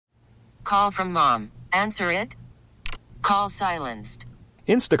call from mom. Answer it. Call silenced.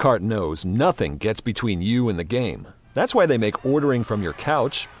 Instacart knows nothing gets between you and the game. That's why they make ordering from your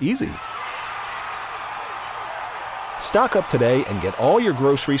couch easy. Stock up today and get all your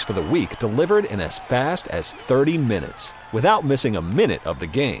groceries for the week delivered in as fast as 30 minutes without missing a minute of the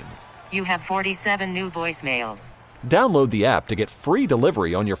game. You have 47 new voicemails. Download the app to get free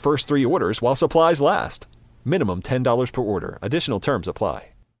delivery on your first 3 orders while supplies last. Minimum $10 per order. Additional terms apply.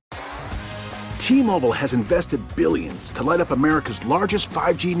 T-Mobile has invested billions to light up America's largest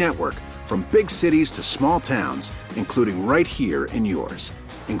 5G network, from big cities to small towns, including right here in yours.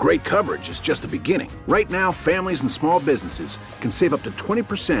 And great coverage is just the beginning. Right now, families and small businesses can save up to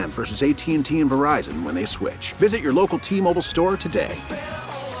 20% versus AT&T and Verizon when they switch. Visit your local T-Mobile store today.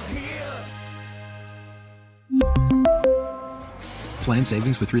 Plan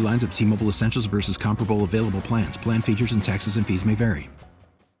savings with 3 lines of T-Mobile Essentials versus comparable available plans. Plan features and taxes and fees may vary.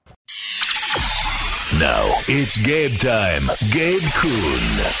 Now, it's Gabe time. Gabe Kuhn.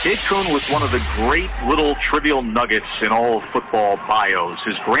 Gabe Kuhn was one of the great little trivial nuggets in all of football bios.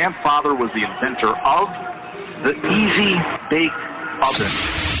 His grandfather was the inventor of the Easy Bake Oven.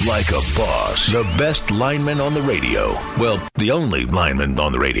 Like a boss. The best lineman on the radio. Well, the only lineman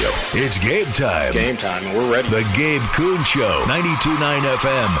on the radio. It's Gabe time. Game time. We're ready. The Gabe Kuhn Show. 92.9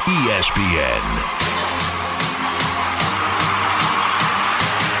 FM. ESPN.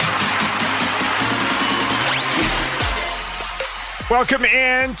 Welcome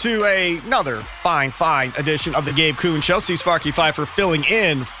in to another fine edition of the Gabe Kuhn Show. See Sparky Fifer filling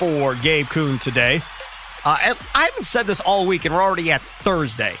in for Gabe Kuhn today. I haven't said this all week, and we're already at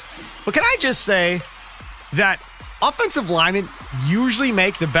Thursday. But can I just say that offensive linemen usually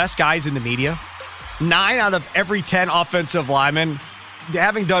make the best guys in the media? 9 out of every 10 offensive linemen,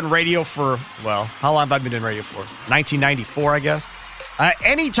 having done radio for, well, how long have I been doing radio for? 1994, I guess.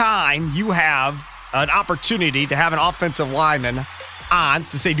 Anytime you have an opportunity to have an offensive lineman on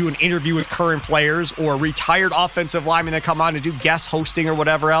to, say, do an interview with current players or retired offensive linemen that come on to do guest hosting or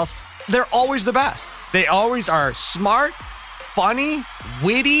whatever else, they're always the best. They always are smart, funny,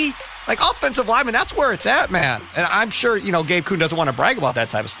 witty. Like, offensive linemen, that's where it's at, man. And I'm sure, Gabe Kuhn doesn't want to brag about that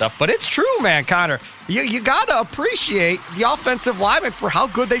type of stuff, but it's true, man, Connor. You got to appreciate the offensive linemen for how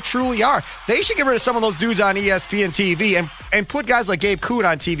good they truly are. They should get rid of some of those dudes on ESPN TV and put guys like Gabe Kuhn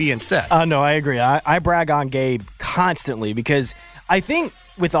on TV instead. No, I agree. I brag on Gabe constantly because I think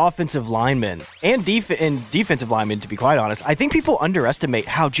with offensive linemen and defensive linemen, to be quite honest, I think people underestimate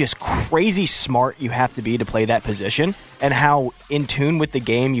how just crazy smart you have to be to play that position and how in tune with the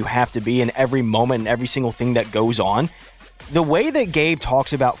game you have to be in every moment and every single thing that goes on. The way that Gabe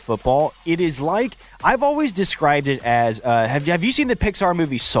talks about football, it is like, I've always described it as, have you seen the Pixar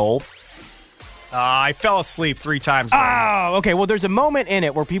movie Soul? I fell asleep 3 times. Oh, okay. Well, there's a moment in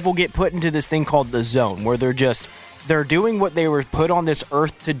it where people get put into this thing called the zone, where they're doing what they were put on this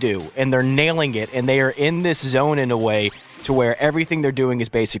earth to do, and they're nailing it, and they are in this zone in a way to where everything they're doing is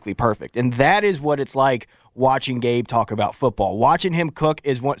basically perfect. And that is what it's like watching Gabe talk about football. Watching him cook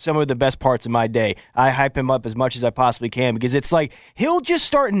is some of the best parts of my day. I hype him up as much as I possibly can because it's like he'll just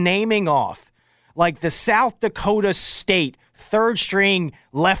start naming off like the South Dakota State third-string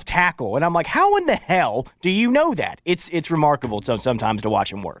left tackle. And I'm like, how in the hell do you know that? It's remarkable sometimes to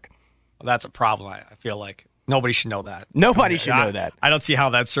watch him work. Well, that's a problem, I feel like. Nobody should know that. Nobody should know that. I don't see how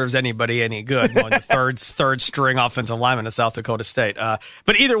that serves anybody any good, knowing the third string offensive lineman of South Dakota State.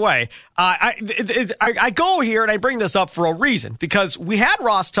 But either way, I go here and I bring this up for a reason, because we had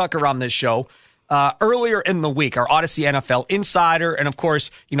Ross Tucker on this show earlier in the week, our Odyssey NFL insider. And of course,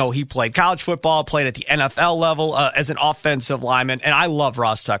 he played college football, played at the NFL level as an offensive lineman. And I love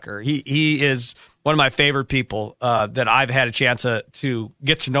Ross Tucker. He is one of my favorite people that I've had a chance to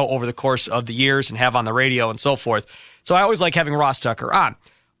get to know over the course of the years and have on the radio and so forth. So I always like having Ross Tucker on.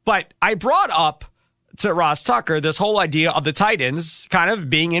 But I brought up to Ross Tucker this whole idea of the tight ends kind of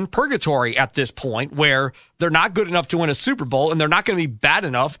being in purgatory at this point, where they're not good enough to win a Super Bowl and they're not going to be bad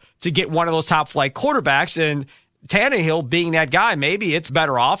enough to get one of those top flight quarterbacks. And Tannehill being that guy, maybe it's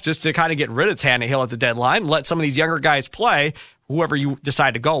better off just to kind of get rid of Tannehill at the deadline, let some of these younger guys play, whoever you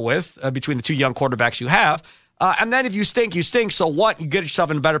decide to go with between the 2 young quarterbacks you have. And then if you stink, you stink. So what? You get yourself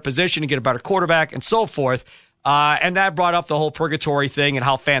in a better position, you get a better quarterback and so forth. And that brought up the whole purgatory thing and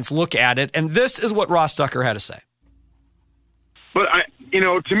how fans look at it. And this is what Ross Tucker had to say. But,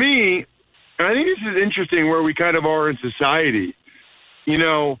 to me, I think this is interesting where we kind of are in society.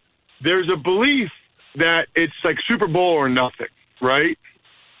 There's a belief that it's like Super Bowl or nothing, right?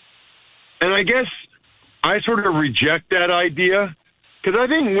 And I guess I sort of reject that idea because I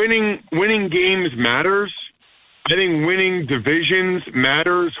think winning games matters. I think winning divisions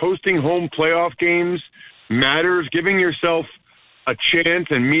matters. Hosting home playoff games matters. Giving yourself a chance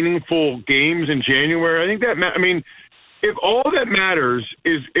and meaningful games in January. I think that, if all that matters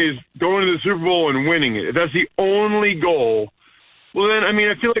is going to the Super Bowl and winning it, if that's the only goal, well then, I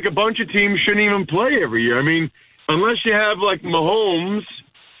feel like a bunch of teams shouldn't even play every year. Unless you have like Mahomes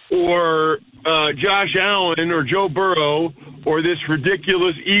or Josh Allen or Joe Burrow or this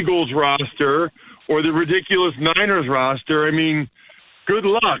ridiculous Eagles roster or the ridiculous Niners roster, good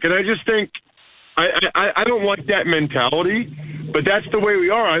luck. And I just think I don't like that mentality, but that's the way we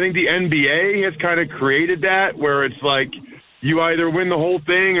are. I think the NBA has kind of created that where it's like you either win the whole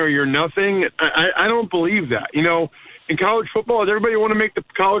thing or you're nothing. I don't believe that. In college football, does everybody want to make the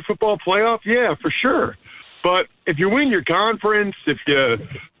college football playoff? Yeah, for sure. But if you win your conference, if you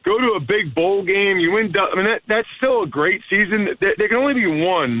go to a big bowl game, you win. That's still a great season. There can only be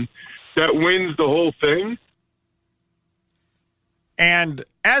one that wins the whole thing. And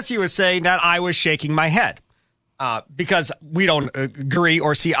as he was saying that, I was shaking my head because we don't agree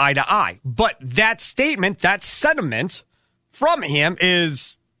or see eye to eye. But that statement, that sentiment from him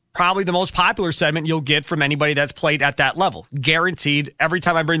is probably the most popular sentiment you'll get from anybody that's played at that level. Guaranteed. Every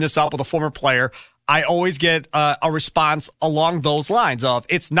time I bring this up with a former player, I always get a response along those lines of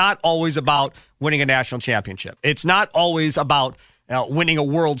it's not always about winning a national championship. It's not always about winning a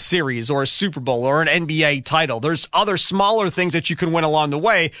World Series or a Super Bowl or an NBA title. There's other smaller things that you can win along the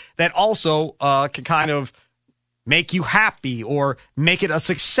way that also can kind of make you happy or make it a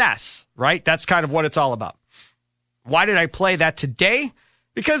success, right? That's kind of what it's all about. Why did I play that today?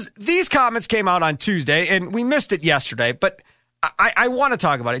 Because these comments came out on Tuesday, and we missed it yesterday, but I want to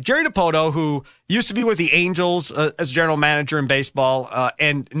talk about it. Jerry Dipoto, who used to be with the Angels as general manager in baseball,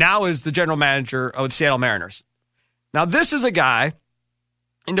 and now is the general manager of the Seattle Mariners. Now, this is a guy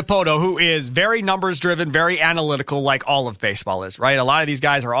in Dipoto who is very numbers-driven, very analytical, like all of baseball is, right? A lot of these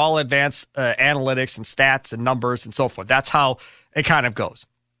guys are all advanced analytics and stats and numbers and so forth. That's how it kind of goes.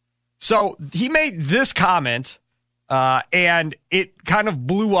 So he made this comment, and it kind of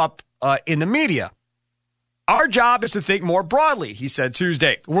blew up in the media. Our job is to think more broadly, he said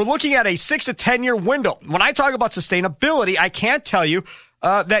Tuesday. We're looking at a 6 to 10 year window. When I talk about sustainability, I can't tell you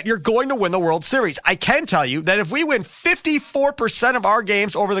that you're going to win the World Series. I can tell you that if we win 54% of our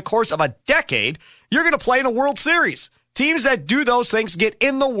games over the course of a decade, you're going to play in a World Series. Teams that do those things get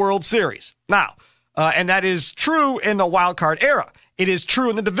in the World Series. Now, and that is true in the wild card era. It is true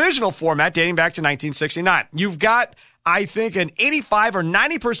in the divisional format dating back to 1969. You've got, I think, an 85 or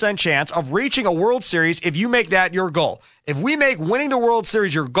 90% chance of reaching a World Series if you make that your goal. If we make winning the World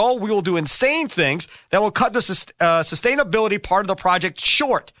Series your goal, we will do insane things that will cut the sustainability part of the project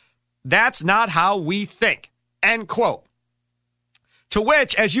short. That's not how we think. End quote. To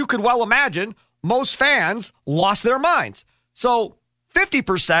which, as you could well imagine, most fans lost their minds. So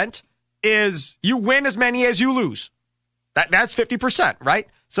 50% is you win as many as you lose. That's 50%, right?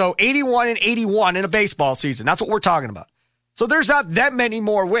 So 81 and 81 in a baseball season. That's what we're talking about. So there's not that many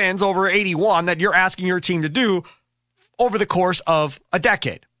more wins over 81 that you're asking your team to do over the course of a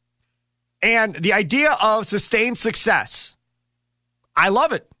decade. And the idea of sustained success, I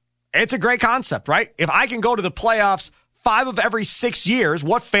love it. It's a great concept, right? If I can go to the playoffs 5 of every 6 years,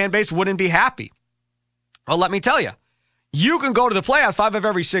 what fan base wouldn't be happy? Well, let me tell you. You can go to the playoffs 5 of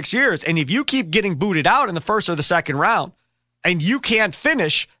every 6 years, and if you keep getting booted out in the first or the second round, and you can't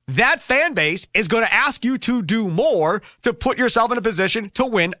finish, that fan base is going to ask you to do more to put yourself in a position to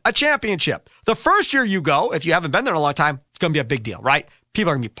win a championship. The first year you go, if you haven't been there in a long time, it's going to be a big deal, right?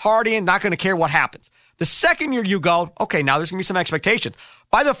 People are going to be partying, not going to care what happens. The second year you go, okay, now there's going to be some expectations.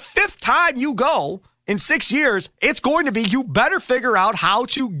 By the 5th time you go in 6 years, it's going to be you better figure out how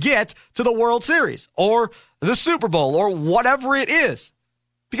to get to the World Series or the Super Bowl or whatever it is.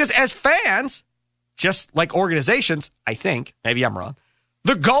 Because as fans, just like organizations, I think, maybe I'm wrong,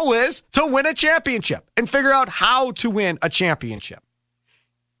 the goal is to win a championship and figure out how to win a championship.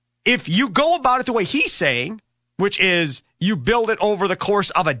 If you go about it the way he's saying, which is you build it over the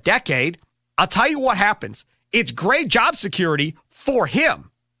course of a decade, I'll tell you what happens. It's great job security for him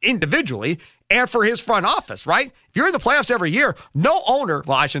individually and for his front office, right? If you're in the playoffs every year, no owner,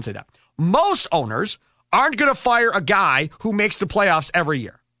 well, I shouldn't say that. Most owners aren't going to fire a guy who makes the playoffs every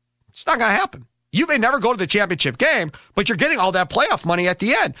year. It's not going to happen. You may never go to the championship game, but you're getting all that playoff money at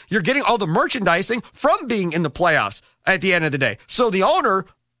the end. You're getting all the merchandising from being in the playoffs at the end of the day. So the owner,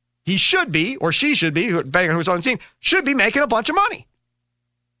 he should be, or she should be, depending on who's on the team, should be making a bunch of money.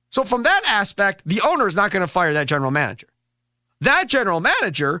 So from that aspect, the owner is not going to fire that general manager. That general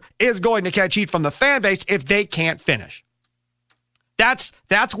manager is going to catch heat from the fan base if they can't finish. That's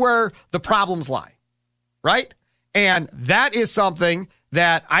where the problems lie, right? And that is something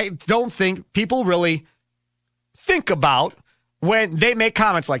that I don't think people really think about when they make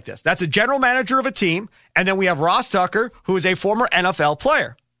comments like this. That's a general manager of a team, and then we have Ross Tucker, who is a former NFL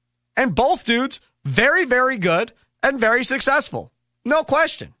player. And both dudes, very, very good and very successful. No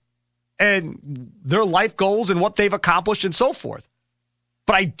question. And their life goals and what they've accomplished and so forth.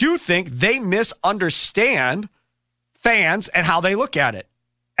 But I do think they misunderstand fans and how they look at it.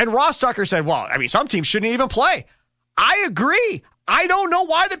 And Ross Tucker said, well, I mean, some teams shouldn't even play. I agree. I don't know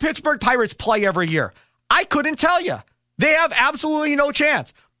why the Pittsburgh Pirates play every year. I couldn't tell you. They have absolutely no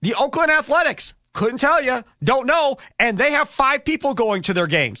chance. The Oakland Athletics, couldn't tell you, don't know, and they have 5 people going to their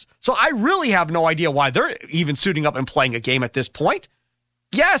games. So I really have no idea why they're even suiting up and playing a game at this point.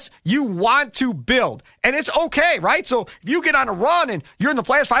 Yes, you want to build, and it's okay, right? So if you get on a run and you're in the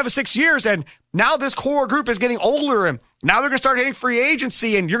playoffs 5 or 6 years, and now this core group is getting older, and now they're going to start hitting free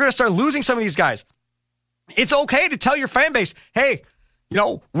agency, and you're going to start losing some of these guys. It's okay to tell your fan base, hey, you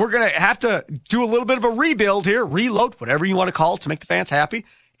know, we're going to have to do a little bit of a rebuild here, reload, whatever you want to call it to make the fans happy.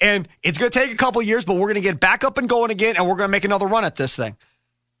 And it's going to take a couple years, but we're going to get back up and going again, and we're going to make another run at this thing.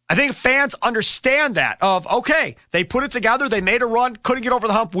 I think fans understand that of, okay, they put it together, they made a run, couldn't get over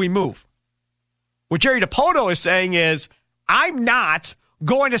the hump, we move. What Jerry DiPoto is saying is, I'm not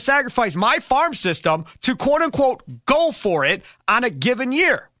going to sacrifice my farm system to quote-unquote go for it on a given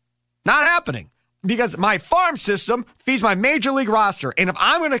year. Not happening. Because my farm system feeds my major league roster. And if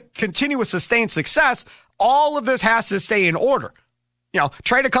I'm going to continue with sustained success, all of this has to stay in order. You know,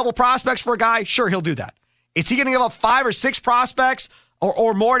 trade a couple prospects for a guy, sure, he'll do that. Is he going to give up 5 or 6 prospects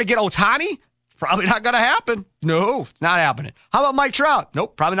or more to get Ohtani? Probably not going to happen. No, it's not happening. How about Mike Trout?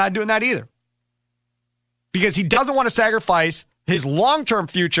 Nope, probably not doing that either. Because he doesn't want to sacrifice his long-term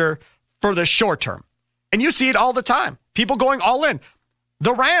future for the short term. And you see it all the time. People going all in.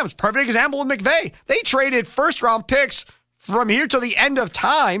 The Rams, perfect example with McVay. They traded first-round picks from here to the end of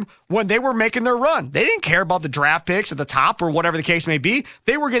time when they were making their run. They didn't care about the draft picks at the top or whatever the case may be.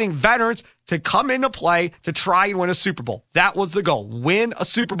 They were getting veterans to come into play to try and win a Super Bowl. That was the goal. Win a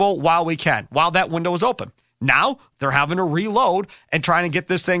Super Bowl while we can, while that window is open. Now they're having to reload and trying to get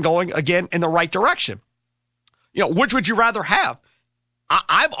this thing going again in the right direction. You know, which would you rather have?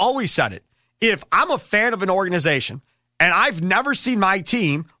 I've always said it. If I'm a fan of an organization and I've never seen my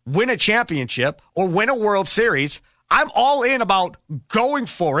team win a championship or win a World Series, I'm all in about going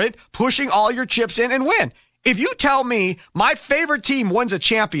for it, pushing all your chips in and win. If you tell me my favorite team wins a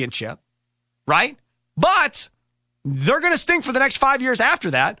championship, right? But they're going to stink for the next 5 years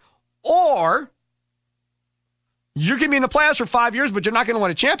after that, or you're going to be in the playoffs for 5 years, but you're not going to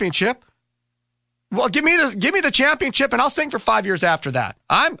win a championship. Well, give me the championship, and I'll stink for 5 years after that.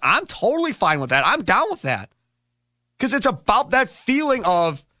 I'm totally fine with that. I'm down with that. Because it's about that feeling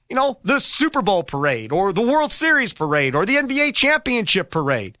of, you know, the Super Bowl parade or the World Series parade or the NBA championship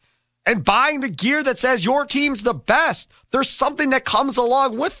parade and buying the gear that says your team's the best. There's something that comes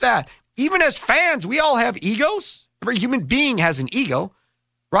along with that. Even as fans, we all have egos. Every human being has an ego,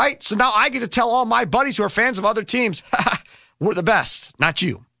 right? So now I get to tell all my buddies who are fans of other teams, we're the best, not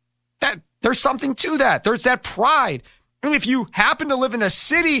you. There's something to that. There's that pride. And if you happen to live in the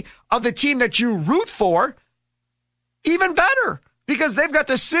city of the team that you root for, even better, because they've got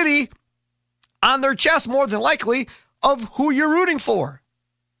the city on their chest more than likely of who you're rooting for.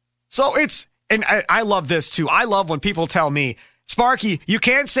 So and I love this too. I love when people tell me, Sparky, you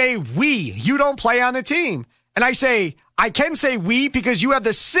can't say we, you don't play on the team. And I say, I can say we because you have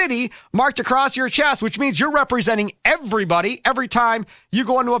the city marked across your chest, which means you're representing everybody every time you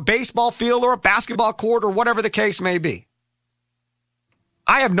go into a baseball field or a basketball court or whatever the case may be.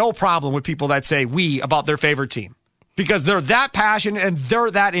 I have no problem with people that say we about their favorite team because they're that passionate and they're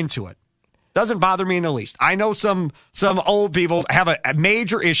that into it. Doesn't bother me in the least. I know some old people have a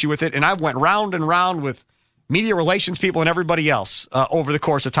major issue with it, and I went round and round with media relations people and everybody else over the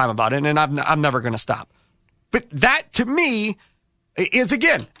course of time about it, and I'm never going to stop. But that, to me, is,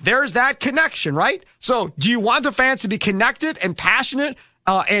 again, there's that connection, right? So do you want the fans to be connected and passionate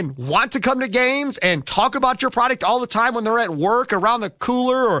and want to come to games and talk about your product all the time when they're at work, around the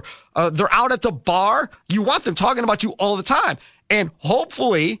cooler, or they're out at the bar? You want them talking about you all the time. And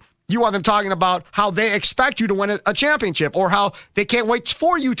hopefully you want them talking about how they expect you to win a championship or how they can't wait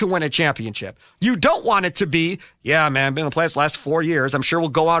for you to win a championship. You don't want it to be, yeah, man, been in the playoffs the last 4 years. I'm sure we'll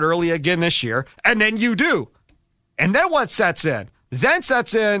go out early again this year. And then you do. And then what sets in? Then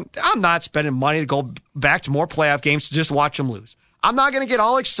sets in, I'm not spending money to go back to more playoff games to just watch them lose. I'm not going to get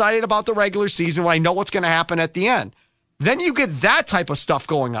all excited about the regular season when I know what's going to happen at the end. Then you get that type of stuff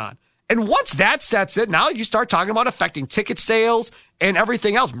going on. And once that sets in, now you start talking about affecting ticket sales and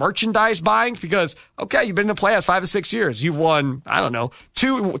everything else, merchandise buying, because, okay, you've been in the playoffs 5 or 6 years. You've won, I don't know,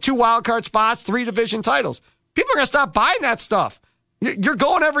 two wild card spots, 3 division titles. People are going to stop buying that stuff. You're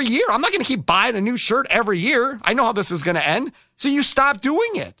going every year. I'm not going to keep buying a new shirt every year. I know how this is going to end. So you stop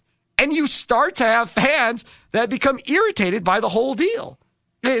doing it. And you start to have fans that become irritated by the whole deal.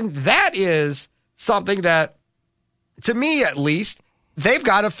 And that is something that, to me at least, they've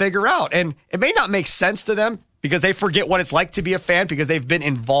got to figure out. And it may not make sense to them because they forget what it's like to be a fan because they've been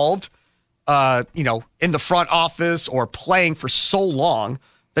involved, in the front office or playing for so long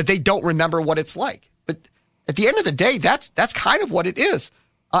that they don't remember what it's like. But at the end of the day, that's kind of what it is.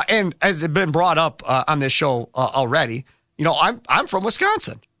 And as it's been brought up on this show already, I'm from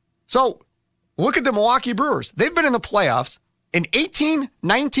Wisconsin. So look at the Milwaukee Brewers. They've been in the playoffs in 18,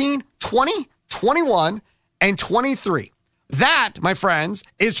 19, 20, 21, and 23. That, my friends,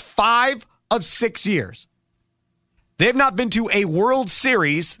 is 5 of 6 years. They've not been to a World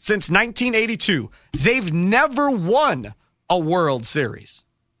Series since 1982. They've never won a World Series.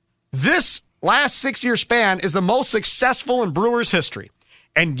 This last 6-year span is the most successful in Brewers history.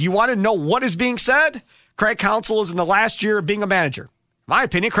 And you want to know what is being said? Craig Counsell is in the last year of being a manager. In my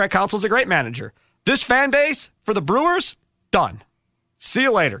opinion, Craig Counsell is a great manager. This fan base for the Brewers, done. See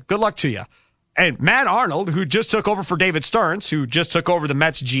you later. Good luck to you. And Matt Arnold, who just took over for David Stearns, who just took over the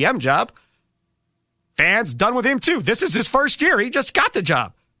Mets GM job, fans done with him too. This is his first year. He just got the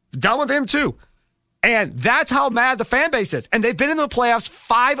job. Done with him too. And that's how mad the fan base is. And they've been in the playoffs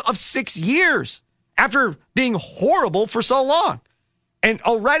 5 of 6 years after being horrible for so long. And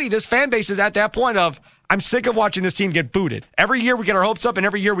already this fan base is at that point of, I'm sick of watching this team get booted. Every year we get our hopes up and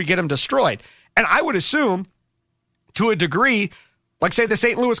every year we get them destroyed. And I would assume, to a degree, like say the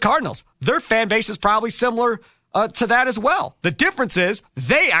St. Louis Cardinals, their fan base is probably similar to that as well. The difference is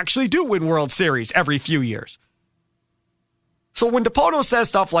they actually do win World Series every few years. So when DePoto says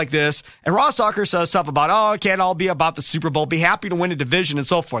stuff like this, and Rosstalker says stuff about, it can't all be about the Super Bowl, be happy to win a division and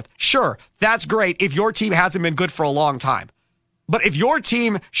so forth. Sure, that's great if your team hasn't been good for a long time. But if your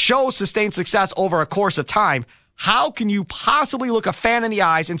team shows sustained success over a course of time, how can you possibly look a fan in the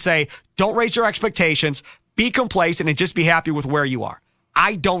eyes and say, don't raise your expectations, be complacent, and just be happy with where you are?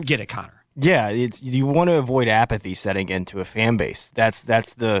 I don't get it, Connor. Yeah, you want to avoid apathy setting into a fan base. That's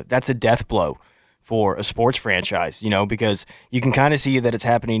a death blow for a sports franchise, because you can kind of see that it's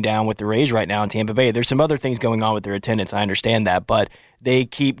happening down with the Rays right now in Tampa Bay. There's some other things going on with their attendance. I understand that, but they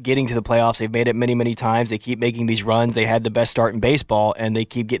keep getting to the playoffs. They've made it many, many times. They keep making these runs. They had the best start in baseball, and they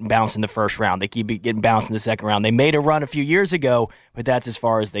keep getting bounced in the first round. They keep getting bounced in the second round. They made a run a few years ago, but that's as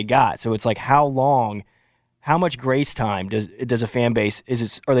far as they got. So it's like, how much grace time does a fan base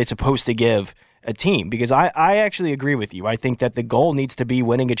are they supposed to give a team? Because I actually agree with you. I think that the goal needs to be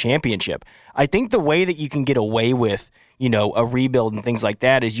winning a championship. I think the way that you can get away with, a rebuild and things like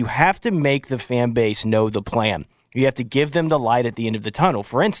that is you have to make the fan base know the plan. You have to give them the light at the end of the tunnel.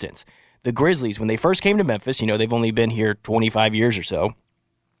 For instance, the Grizzlies, when they first came to Memphis, they've only been here 25 years or so,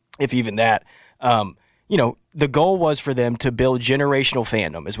 if even that. The goal was for them to build generational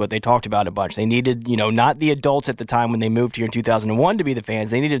fandom, is what they talked about a bunch. They needed, not the adults at the time when they moved here in 2001 to be the fans.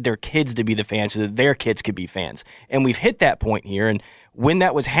 They needed their kids to be the fans so that their kids could be fans. And we've hit that point here. And when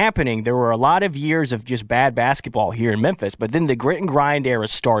that was happening, there were a lot of years of just bad basketball here in Memphis. But then the grit and grind era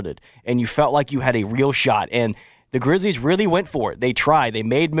started, and you felt like you had a real shot. And the Grizzlies really went for it. They tried. They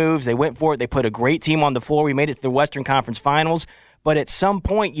made moves. They went for it. They put a great team on the floor. We made it to the Western Conference Finals. But at some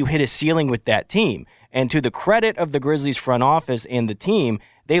point, you hit a ceiling with that team. And to the credit of the Grizzlies front office and the team,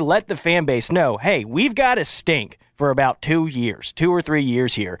 they let the fan base know, hey, we've got to stink for about 2 or 3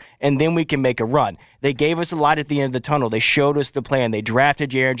 years here, and then we can make a run. They gave us a light at the end of the tunnel. They showed us the plan. They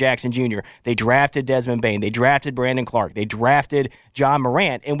drafted Jaren Jackson Jr. They drafted Desmond Bane. They drafted Brandon Clark. They drafted John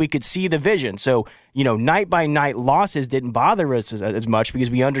Morant, and we could see the vision. So, night by night losses didn't bother us as much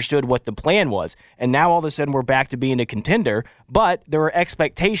because we understood what the plan was. And now all of a sudden we're back to being a contender, but there are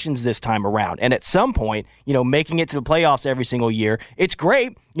expectations this time around. And at some point, making it to the playoffs every single year, it's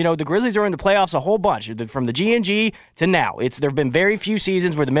great. The Grizzlies are in the playoffs a whole bunch, from the G&G to now. There have been very few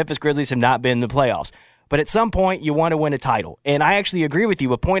seasons where the Memphis Grizzlies have not been in the playoffs. But at some point, you want to win a title. And I actually agree with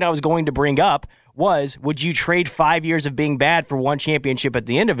you. A point I was going to bring up was, would you trade 5 years of being bad for one championship at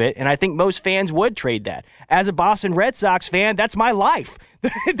the end of it? And I think most fans would trade that. As a Boston Red Sox fan, that's my life.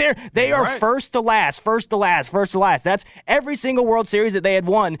 They are right. First to last. That's every single World Series that they had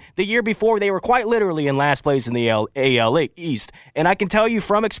won the year before. They were quite literally in last place in the AL East. And I can tell you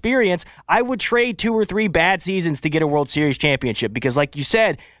from experience, I would trade 2 or 3 bad seasons to get a World Series championship because, like you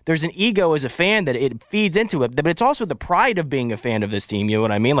said, there's an ego as a fan that it feeds into it, but it's also the pride of being a fan of this team. You know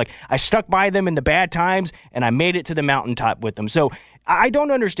what I mean? Like, I stuck by them in the bad times, and I made it to the mountaintop with them. So I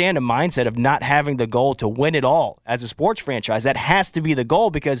don't understand a mindset of not having the goal to win it all as a sports franchise. That has to be the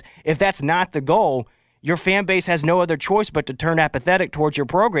goal, because if that's not the goal, your fan base has no other choice but to turn apathetic towards your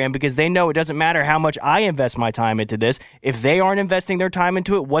program, because they know it doesn't matter how much I invest my time into this. If they aren't investing their time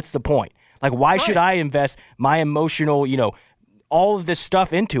into it, what's the point? Like, why should I invest my emotional, all of this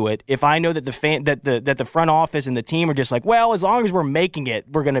stuff into it if I know that the front office and the team are just like, well, as long as we're making it,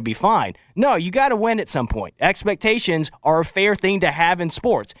 we're going to be fine. No, you got to win at some point. Expectations are a fair thing to have in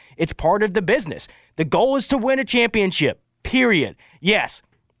sports. It's part of the business. The goal is to win a championship, period. Yes,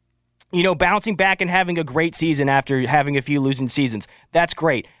 bouncing back and having a great season after having a few losing seasons, that's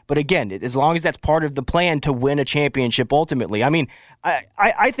great. But again, as long as that's part of the plan to win a championship ultimately. I mean,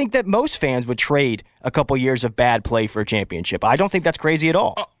 I think that most fans would trade a couple years of bad play for a championship. I don't think that's crazy at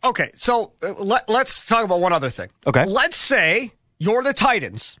all. Okay, so let's talk about one other thing. Okay. Let's say you're the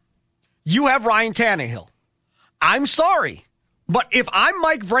Titans. You have Ryan Tannehill. I'm sorry, but if I'm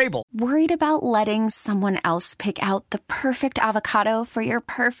Mike Vrabel... Worried about letting someone else pick out the perfect avocado for your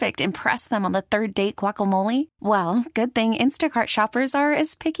perfect impress them on the third date guacamole? Well, good thing Instacart shoppers are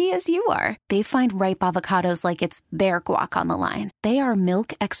as picky as you are. They find ripe avocados like it's their guac on the line. They are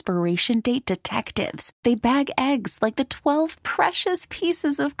milk expiration date detectives. They bag eggs like the 12 precious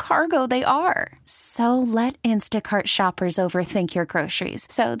pieces of cargo they are. So let Instacart shoppers overthink your groceries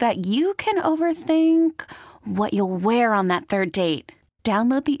so that you can overthink what you'll wear on that third date.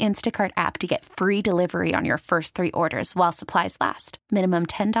 Download the Instacart app to get free delivery on your first 3 orders while supplies last. Minimum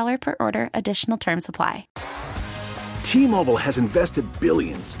 $10 per order. Additional terms apply. T-Mobile has invested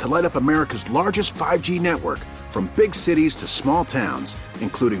billions to light up America's largest 5G network, from big cities to small towns,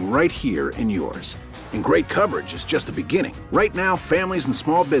 including right here in yours. And great coverage is just the beginning. Right now, families and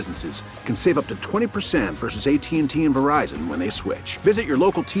small businesses can save up to 20% versus AT&T and Verizon when they switch. Visit your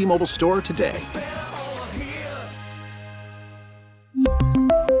local T-Mobile store today.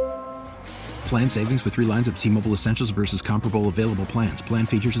 Plan savings with 3 lines of T-Mobile Essentials versus comparable available plans. Plan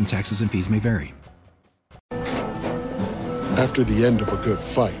features and taxes and fees may vary. After the end of a good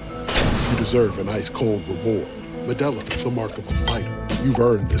fight, you deserve an ice-cold reward. Modelo is the mark of a fighter. You've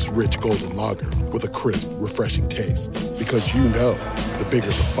earned this rich golden lager with a crisp, refreshing taste. Because you know, the bigger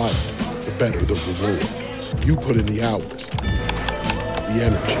the fight, the better the reward. You put in the hours, the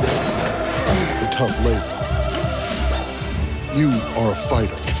energy, the tough labor. You are a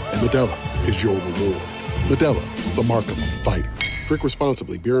fighter, and Modelo is your reward. Modelo, the mark of a fighter. Drink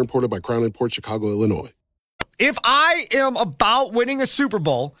responsibly. Beer imported by Crown Imports, Chicago, Illinois. If I am about winning a Super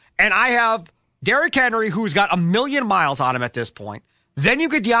Bowl and I have Derrick Henry, who's got 1,000,000 miles on him at this point, then you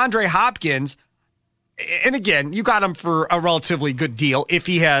get DeAndre Hopkins, and again, you got him for a relatively good deal if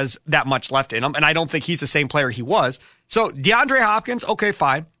he has that much left in him, and I don't think he's the same player he was. So DeAndre Hopkins, okay,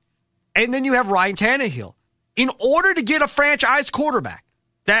 fine. And then you have Ryan Tannehill. In order to get a franchise quarterback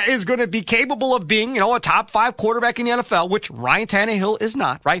that is going to be capable of being, a top 5 quarterback in the NFL, which Ryan Tannehill is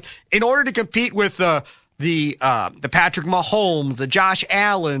not, right? In order to compete with the Patrick Mahomes, the Josh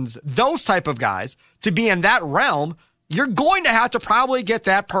Allens, those type of guys, to be in that realm, you're going to have to probably get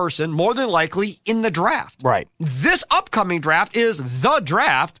that person more than likely in the draft. Right. This upcoming draft is the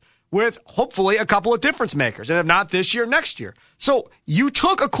draft with hopefully a couple of difference makers, and if not this year, next year. So you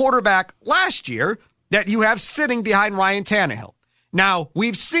took a quarterback last year that you have sitting behind Ryan Tannehill. Now,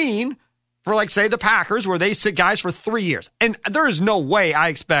 we've seen for, say, the Packers, where they sit guys for 3 years. And there is no way I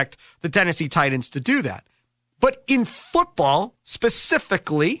expect the Tennessee Titans to do that. But in football,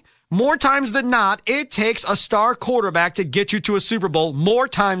 specifically, more times than not, it takes a star quarterback to get you to a Super Bowl more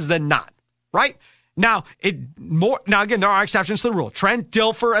times than not, right? Now, again, there are exceptions to the rule. Trent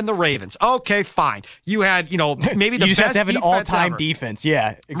Dilfer and the Ravens. Okay, fine. You had, maybe the best defense You just have to have an all-time ever. Defense.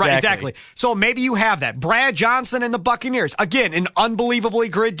 Yeah, exactly. Right, exactly. So maybe you have that. Brad Johnson and the Buccaneers. Again, an unbelievably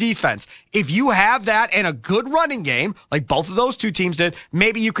good defense. If you have that and a good running game, like both of those two teams did,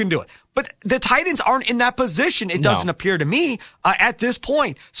 maybe you can do it. But the Titans aren't in that position, it doesn't appear to me, at this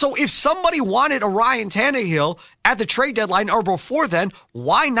point. So if somebody wanted a Ryan Tannehill at the trade deadline or before then,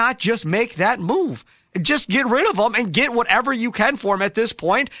 why not just make that move? Just get rid of them and get whatever you can for them at this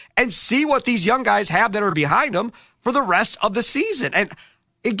point and see what these young guys have that are behind them for the rest of the season. And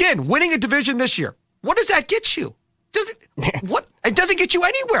again, winning a division this year, what does that get you? It doesn't get you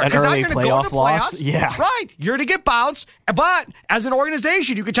anywhere. An early playoff loss? Yeah. Right. You're to get bounced. But as an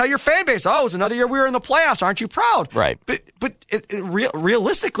organization, you can tell your fan base, it's another year we were in the playoffs. Aren't you proud? Right. But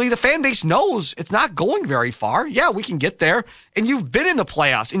realistically, the fan base knows it's not going very far. Yeah, we can get there. And you've been in the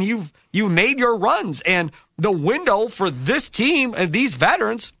playoffs, and you've made your runs. And the window for this team and these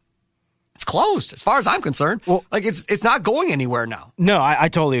veterans, it's closed as far as I'm concerned. Well, it's not going anywhere now. No, I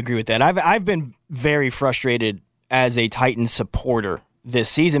totally agree with that. I've been very frustrated as a Titans supporter this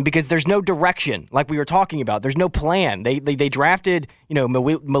season because there's no direction, like we were talking about. There's no plan. They drafted,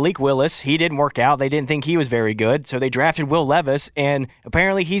 Malik Willis. He didn't work out. They didn't think he was very good, so they drafted Will Levis, and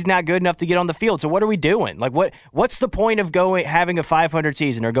apparently he's not good enough to get on the field. So what are we doing? Like, what's the point of having a 500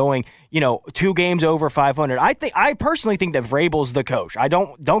 season or going, 2 games over 500? I personally think that Vrabel's the coach. I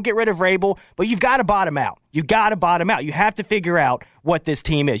don't get rid of Vrabel, but you've got to bottom out. You have to figure out what this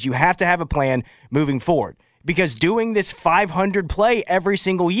team is. You have to have a plan moving forward. Because doing this 500 play every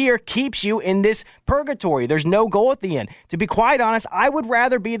single year keeps you in this purgatory. There's no goal at the end. To be quite honest, I would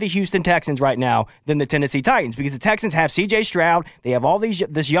rather be the Houston Texans right now than the Tennessee Titans because the Texans have C.J. Stroud. They have all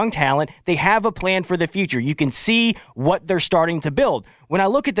this young talent. They have a plan for the future. You can see what they're starting to build. When I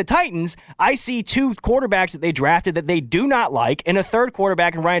look at the Titans, I see 2 quarterbacks that they drafted that they do not like and a third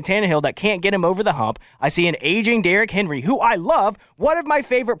quarterback in Ryan Tannehill that can't get him over the hump. I see an aging Derrick Henry, who I love, one of my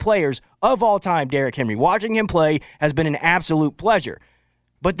favorite players of all time, Derrick Henry. Watching him play has been an absolute pleasure.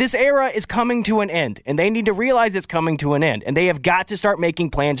 But this era is coming to an end, and they need to realize it's coming to an end, and they have got to start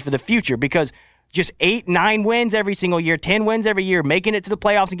making plans for the future because just 8, 9 wins every single year, 10 wins every year, making it to the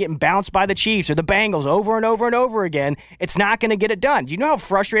playoffs and getting bounced by the Chiefs or the Bengals over and over and over again, it's not going to get it done. Do you know how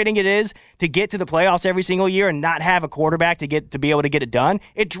frustrating it is to get to the playoffs every single year and not have a quarterback to be able to get it done?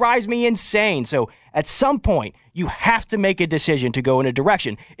 It drives me insane. So at some point, you have to make a decision to go in a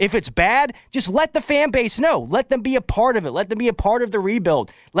direction. If it's bad, just let the fan base know. Let them be a part of it. Let them be a part of the rebuild.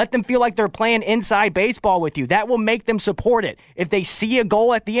 Let them feel like they're playing inside baseball with you. That will make them support it. If they see a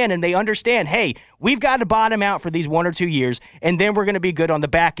goal at the end and they understand, hey, we've got to bottom out for these 1 or 2 years, and then we're going to be good on the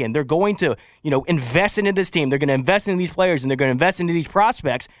back end. They're going to, invest into this team. They're going to invest in these players, and they're going to invest into these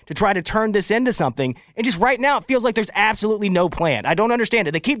prospects to try to turn this into something. And just right now, it feels like there's absolutely no plan. I don't understand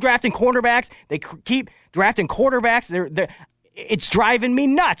it. They keep drafting cornerbacks. They keep drafting quarterbacks. It's driving me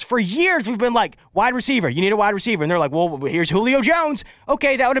nuts. For years, we've been like, wide receiver, you need a wide receiver. And they're like, well, here's Julio Jones.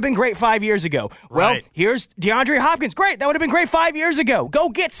 Okay, that would have been great 5 years ago. Well, here's DeAndre Hopkins. Great, that would have been great 5 years ago. Go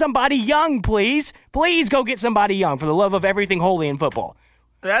get somebody young, please. Please go get somebody young for the love of everything holy in football.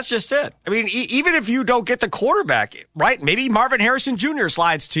 That's just it. I mean, even if you don't get the quarterback, right? Maybe Marvin Harrison Jr.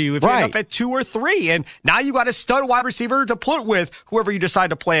 slides to you if you end up at 2 or 3. And now you got a stud wide receiver to put with whoever you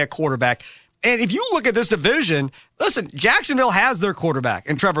decide to play at quarterback. And if you look at this division, listen, Jacksonville has their quarterback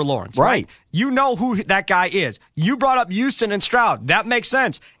in Trevor Lawrence, right? You know who that guy is. You brought up Houston and Stroud. That makes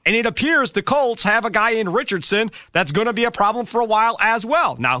sense. And it appears the Colts have a guy in Richardson that's going to be a problem for a while as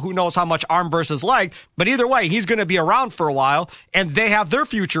well. Now, who knows how much arm versus leg, but either way, he's going to be around for a while, and they have their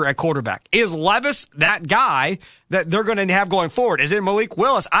future at quarterback. Is Levis that guy that they're going to have going forward? Is it Malik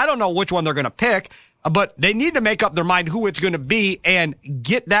Willis? I don't know which one they're going to pick. But they need to make up their mind who it's going to be and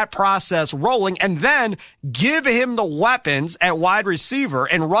get that process rolling and then give him the weapons at wide receiver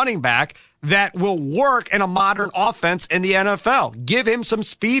and running back that will work in a modern offense in the NFL. Give him some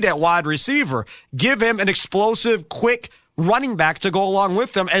speed at wide receiver. Give him an explosive, quick running back to go along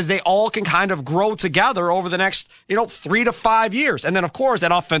with them as they all can kind of grow together over the next, 3 to 5 years. And then, of course,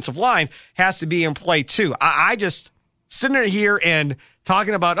 that offensive line has to be in play too. I just sitting here and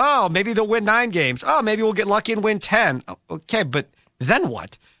talking about, maybe they'll win 9 games. Maybe we'll get lucky and win 10. Okay, but then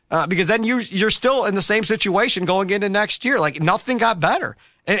what? Because then you're still in the same situation going into next year. Like, nothing got better.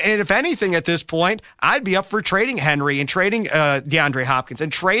 And if anything at this point, I'd be up for trading Henry and trading DeAndre Hopkins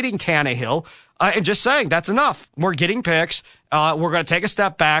and trading Tannehill and just saying, that's enough. We're getting picks. We're going to take a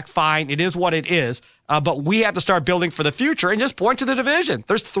step back. Fine, it is what it is. But we have to start building for the future and just point to the division.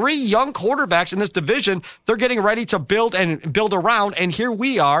 There's 3 young quarterbacks in this division. They're getting ready to build around. And here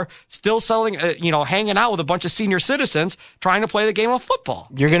we are still selling, hanging out with a bunch of senior citizens trying to play the game of football.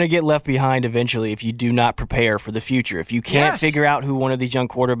 You're going to get left behind eventually if you do not prepare for the future. If you can't figure out who one of these young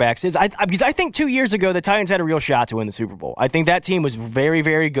quarterbacks is. Because I think 2 years ago, the Titans had a real shot to win the Super Bowl. I think that team was very,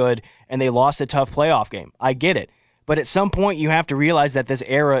 very good, and they lost a tough playoff game. I get it. But at some point, you have to realize that this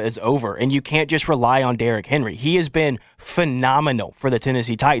era is over, and you can't just rely on Derrick Henry. He has been phenomenal for the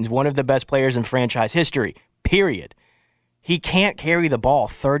Tennessee Titans, one of the best players in franchise history, period. He can't carry the ball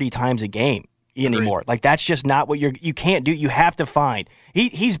 30 times a game anymore. Agreed. Like, that's just not what you can't do. You have to find.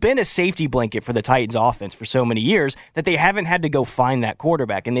 He's been a safety blanket for the Titans offense for so many years that they haven't had to go find that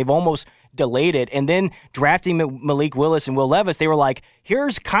quarterback, and they've almost delayed it. And then drafting Malik Willis and Will Levis, they were like,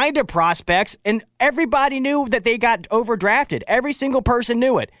 here's kind of prospects, and everybody knew that they got overdrafted. Every single person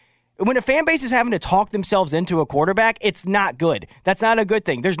knew it. When a fan base is having to talk themselves into a quarterback, it's not good. That's not a good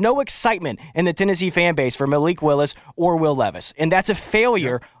thing. There's no excitement in the Tennessee fan base for Malik Willis or Will Levis, and that's a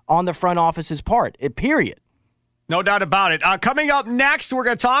failure on the front office's part, period. No doubt about it. Coming up next, we're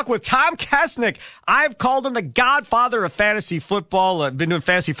going to talk with Tom Kessenich. I've called him the Godfather of Fantasy Football. I've been doing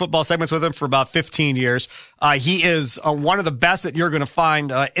fantasy football segments with him for about 15 years. He is one of the best that you're going to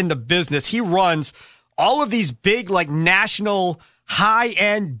find in the business. He runs all of these big, national,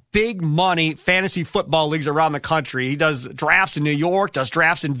 high-end, big money fantasy football leagues around the country. He does drafts in New York, does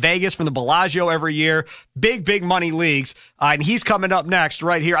drafts in Vegas from the Bellagio every year. Big money leagues. And he's coming up next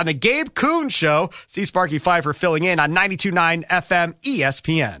right here on the Gabe Kuhn Show. See Sparky Fifer filling in on 92.9 FM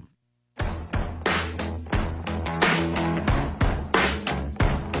ESPN.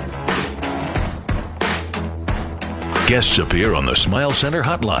 Guests appear on the Smile Center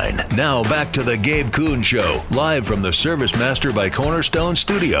hotline. Now back to the Gabe Kuhn Show, live from the Service Master by Cornerstone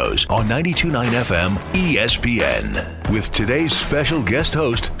Studios on 92.9 FM ESPN. With today's special guest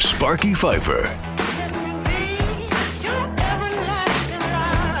host, Sparky Fifer.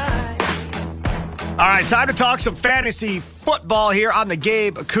 All right, time to talk some fantasy football here on the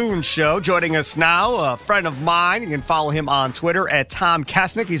Gabe Kuhn Show. Joining us now, a friend of mine. You can follow him on Twitter at Tom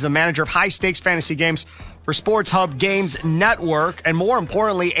Kessenich. He's the manager of high-stakes fantasy games for Sports Hub Games Network, and more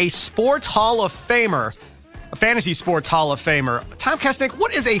importantly, a Sports Hall of Famer, a Fantasy Sports Hall of Famer. Tom Kessenich,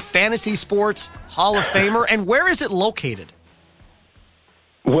 what is a Fantasy Sports Hall of Famer, and where is it located?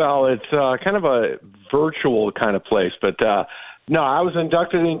 Well, it's kind of a virtual kind of place, but no, I was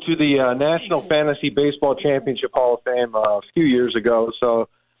inducted into the National Fantasy Baseball Championship Hall of Fame a few years ago, so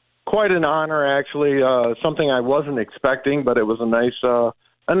quite an honor, actually, something I wasn't expecting, but it was a nice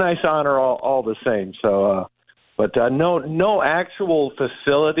honor all the same. So, but no actual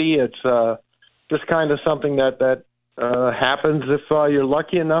facility. It's just kind of something that happens if you're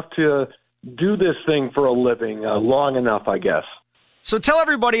lucky enough to do this thing for a living long enough, I guess. So tell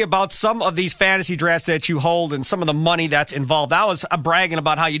everybody about some of these fantasy drafts that you hold and some of the money that's involved. I was bragging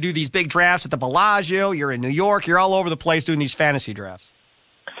about how you do these big drafts at the Bellagio. You're in New York. You're all over the place doing these fantasy drafts.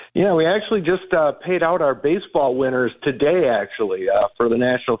 Yeah, we actually just paid out our baseball winners today, actually, for the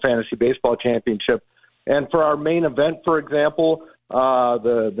National Fantasy Baseball Championship. And for our main event, for example,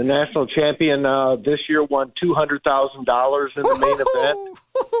 the national champion this year won $200,000 in the main event.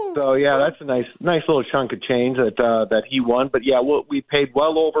 So, yeah, that's a nice little chunk of change that he won. But, yeah, we paid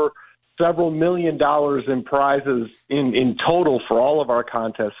well over several $1 million in prizes in total for all of our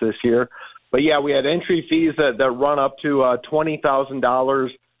contests this year. But, yeah, we had entry fees that run up to $20,000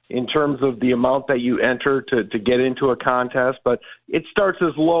 in terms of the amount that you enter to get into a contest. But it starts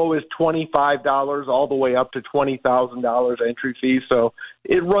as low as $25 all the way up to $20,000 entry fee. So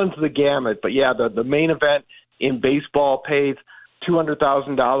it runs the gamut. But, yeah, the main event in baseball pays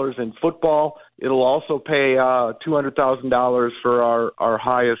 $200,000 in football. It'll also pay $200,000 for our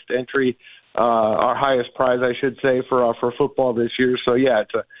highest entry, our highest prize, I should say, for football this year. So, yeah,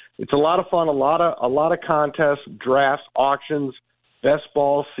 it's a lot of fun, a lot of contests, drafts, auctions, best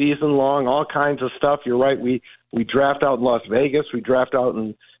ball, season long, all kinds of stuff. You're right. We draft out in Las Vegas. We draft out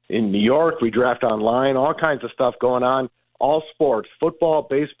in New York. We draft online, all kinds of stuff going on. All sports, football,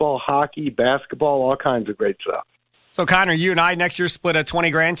 baseball, hockey, basketball, all kinds of great stuff. So, Connor, you and I next year split a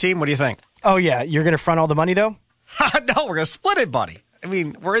 20-grand team. What do you think? Oh, yeah. You're going to front all the money, though? No, we're going to split it, buddy. I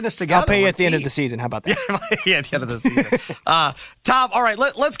mean, we're in this together. I'll pay you at the end of the season. How about that? Yeah, at the end of the season. Tom, all right,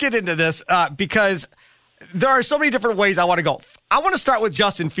 let's get into this because there are so many different ways I want to go. I want to start with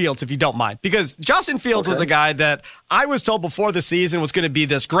Justin Fields, if you don't mind, because Justin Fields was a guy that I was told before the season was going to be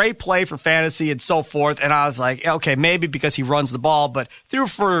this great play for fantasy and so forth, and I was like, okay, maybe because he runs the ball, but threw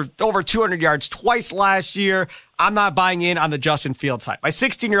for over 200 yards twice last year. I'm not buying in on the Justin Fields hype. My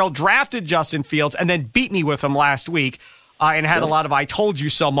 16-year-old drafted Justin Fields and then beat me with him last week and had a lot of I told you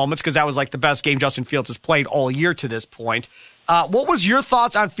so moments because that was like the best game Justin Fields has played all year to this point. What was your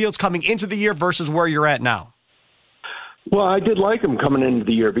thoughts on Fields coming into the year versus where you're at now? Well, I did like him coming into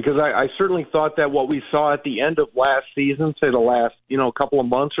the year because I certainly thought that what we saw at the end of last season, say the last couple of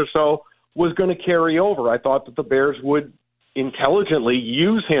months or so, was going to carry over. I thought that the Bears would intelligently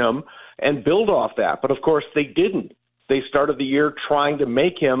use him and build off that. But, of course, they didn't. They started the year trying to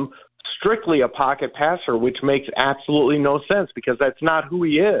make him strictly a pocket passer, which makes absolutely no sense because that's not who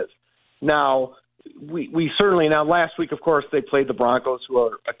he is. Now, we certainly – now, last week, of course, they played the Broncos, who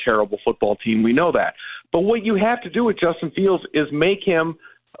are a terrible football team. We know that. But what you have to do with Justin Fields is make him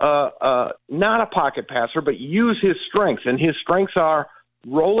not a pocket passer, but use his strengths. And his strengths are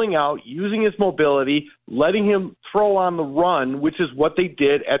rolling out, using his mobility, letting him throw on the run, which is what they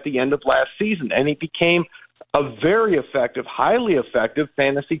did at the end of last season. And he became a very effective, highly effective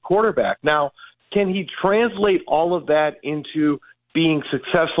fantasy quarterback. Now, can he translate all of that into being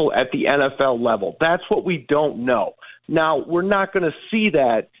successful at the NFL level? That's what we don't know. Now, we're not going to see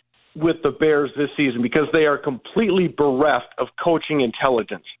that with the Bears this season because they are completely bereft of coaching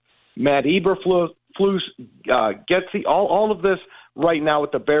intelligence. Matt Eberflus, Getsy, all of this right now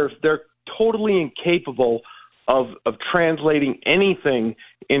with the Bears, they're totally incapable of translating anything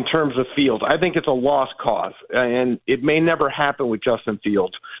in terms of Fields. I think it's a lost cause, and it may never happen with Justin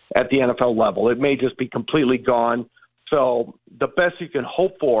Fields at the NFL level. It may just be completely gone. So the best you can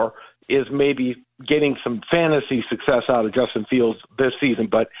hope for is maybe getting some fantasy success out of Justin Fields this season,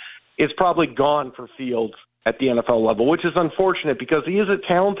 but it's probably gone for Fields at the NFL level, which is unfortunate because he is a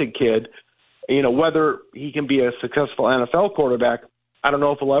talented kid. You know, whether he can be a successful NFL quarterback, I don't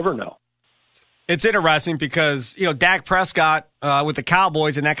know if we'll ever know. It's interesting because, you know, Dak Prescott with the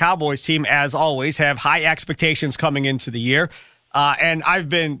Cowboys and that Cowboys team, as always, have high expectations coming into the year. And I've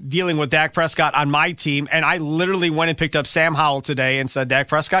been dealing with Dak Prescott on my team, and I literally went and picked up Sam Howell today and said, Dak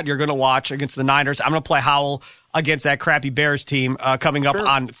Prescott, you're going to watch against the Niners. I'm going to play Howell against that crappy Bears team coming up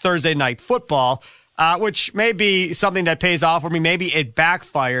on Thursday Night Football, which may be something that pays off for me. Maybe it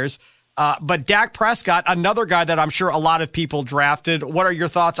backfires. But Dak Prescott, another guy that I'm sure a lot of people drafted. What are your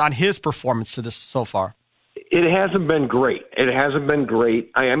thoughts on his performance to this so far? It hasn't been great.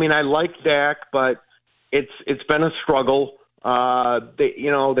 I mean, I like Dak, but it's been a struggle.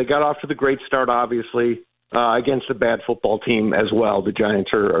 They got off to the great start, obviously, against a bad football team as well. The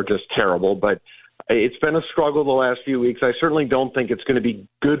Giants are just terrible, but it's been a struggle the last few weeks. I certainly don't think it's going to be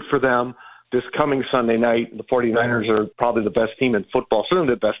good for them this coming Sunday night. The 49ers are probably the best team in football,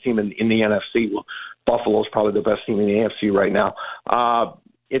 certainly the best team in the NFC. Well, Buffalo's probably the best team in the AFC right now.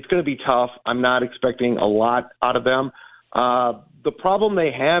 It's going to be tough. I'm not expecting a lot out of them. The problem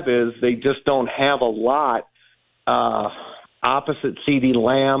they have is they just don't have a lot opposite CeeDee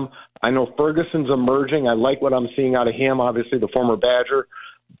Lamb. I know Ferguson's emerging. I like what I'm seeing out of him, obviously the former Badger,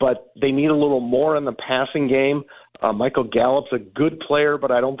 but they need a little more in the passing game. Michael Gallup's a good player,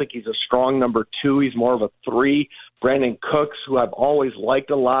 but I don't think he's a strong number 2. He's more of a 3. Brandon Cooks, who I've always liked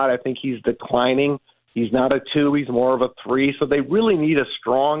a lot, I think he's declining. He's not a 2. He's more of a 3. So they really need a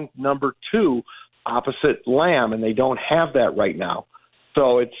strong number 2 opposite Lamb, and they don't have that right now.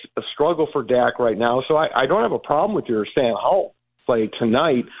 So it's a struggle for Dak right now. So I don't have a problem with your Sam Howell play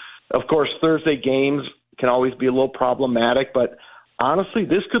tonight. Of course, Thursday games can always be a little problematic, but honestly,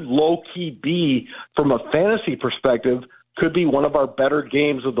 this could low-key be, from a fantasy perspective, could be one of our better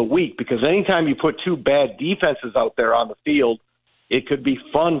games of the week because anytime you put 2 bad defenses out there on the field, it could be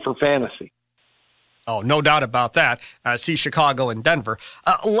fun for fantasy. Oh, no doubt about that. See Chicago and Denver.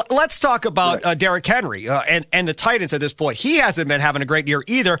 Let's talk about Derrick Henry and the Titans at this point. He hasn't been having a great year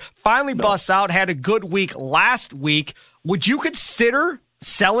either. Finally busts out, had a good week last week. Would you consider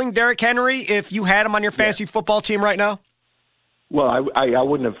selling Derrick Henry if you had him on your fantasy football team right now? Well, I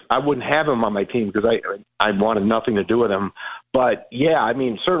wouldn't have him on my team because I wanted nothing to do with him. But yeah, I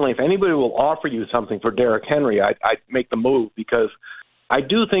mean, certainly if anybody will offer you something for Derrick Henry, I'd make the move because I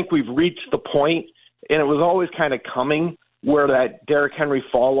do think we've reached the point, and it was always kind of coming, where that Derrick Henry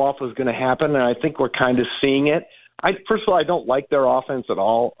fall off was going to happen, and I think we're kind of seeing it. First of all, I don't like their offense at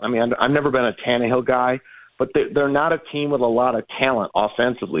all. I mean, I've never been a Tannehill guy, but they're not a team with a lot of talent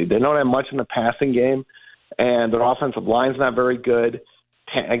offensively. They don't have much in the passing game. And their offensive line's not very good.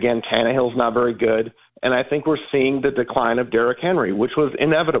 Again, Tannehill's not very good. And I think we're seeing the decline of Derrick Henry, which was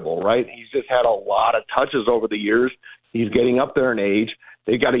inevitable, right? He's just had a lot of touches over the years. He's getting up there in age.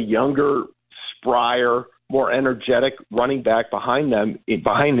 They've got a younger, sprier, more energetic running back behind him, in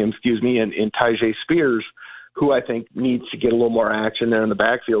Tyjae Spears, who I think needs to get a little more action there in the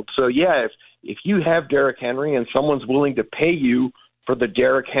backfield. So, yeah, if you have Derrick Henry and someone's willing to pay you for the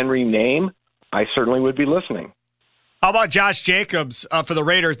Derrick Henry name, I certainly would be listening. How about Josh Jacobs for the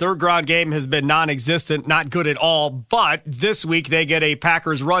Raiders? Their ground game has been non-existent, not good at all, but this week they get a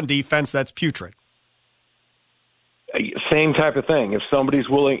Packers run defense that's putrid. Same type of thing. If somebody's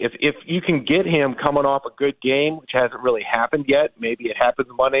willing, if you can get him coming off a good game, which hasn't really happened yet, maybe it happens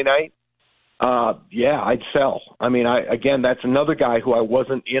Monday night, yeah, I'd sell. I mean, again, that's another guy who I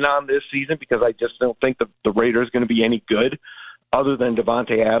wasn't in on this season because I just don't think the Raiders are going to be any good, other than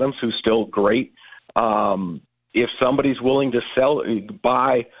Devontae Adams, who's still great. If somebody's willing to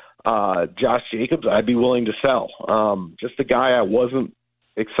buy Josh Jacobs, I'd be willing to sell. Just a guy I wasn't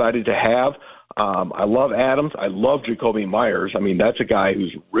excited to have. I love Adams. I love Jacoby Myers. I mean, that's a guy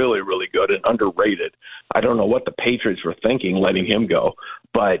who's really, really good and underrated. I don't know what the Patriots were thinking letting him go.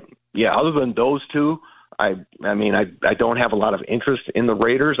 But, yeah, other than those two, I don't have a lot of interest in the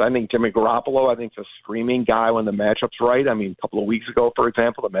Raiders. I think Jimmy Garoppolo, is a screaming guy when the matchup's right. I mean, a couple of weeks ago, for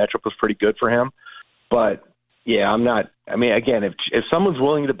example, the matchup was pretty good for him. But, yeah, I'm not – I mean, again, if someone's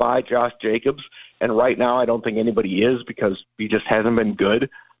willing to buy Josh Jacobs, and right now I don't think anybody is because he just hasn't been good,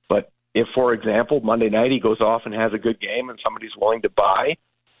 but if, for example, Monday night he goes off and has a good game and somebody's willing to buy,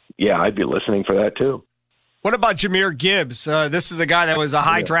 yeah, I'd be listening for that too. What about Jahmyr Gibbs? This is a guy that was a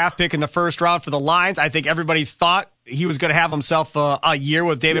high draft pick in the first round for the Lions. I think everybody thought he was going to have himself a year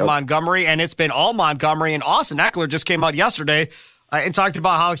with David Montgomery, and it's been all Montgomery. And Austin Eckler just came out yesterday and talked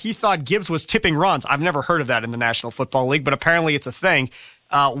about how he thought Gibbs was tipping runs. I've never heard of that in the National Football League, but apparently it's a thing.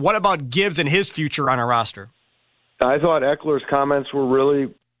 What about Gibbs and his future on a roster? I thought Eckler's comments were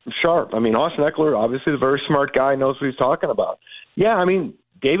really sharp. I mean, Austin Eckler, obviously a very smart guy, knows what he's talking about. Yeah, I mean,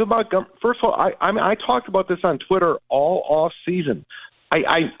 David Montgomery, first of all, I talked about this on Twitter all off season.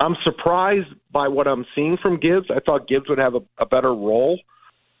 I'm surprised by what I'm seeing from Gibbs. I thought Gibbs would have a better role,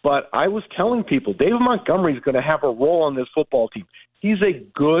 but I was telling people David Montgomery is going to have a role on this football team. He's a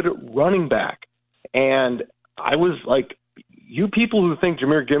good running back. And I was like, you people who think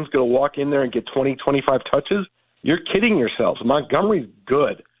Jahmyr Gibbs is going to walk in there and get 20, 25 touches, you're kidding yourselves. Montgomery's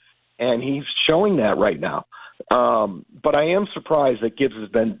good, and he's showing that right now. But I am surprised that Gibbs has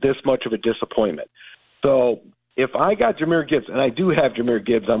been this much of a disappointment. So if I got Jahmyr Gibbs, and I do have Jahmyr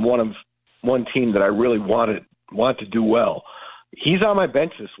Gibbs on one team that I really want to do well, he's on my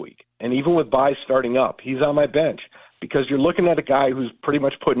bench this week. And even with buys starting up, he's on my bench because you're looking at a guy who's pretty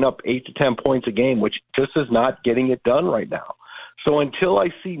much putting up 8 to 10 points a game, which just is not getting it done right now. So until I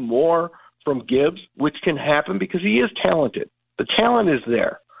see more from Gibbs, which can happen because he is talented, the talent is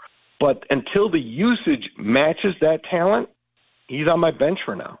there. But until the usage matches that talent, he's on my bench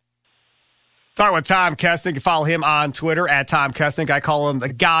for now. Talking with Tom Kessenich. You can follow him on Twitter at Tom Kessenich. I call him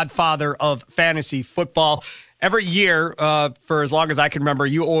the Godfather of Fantasy Football. Every year, for as long as I can remember,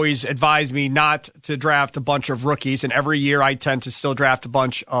 you always advise me not to draft a bunch of rookies, and every year I tend to still draft a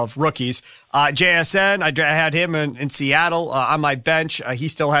bunch of rookies. JSN, I had him in Seattle on my bench. He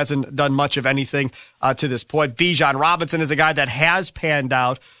still hasn't done much of anything to this point. Bijan Robinson is a guy that has panned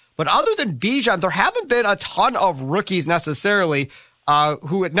out. But other than Bijan, there haven't been a ton of rookies necessarily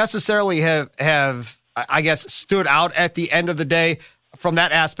who necessarily have, I guess, stood out at the end of the day from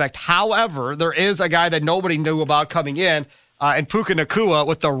that aspect. However, there is a guy that nobody knew about coming in, and Puka Nacua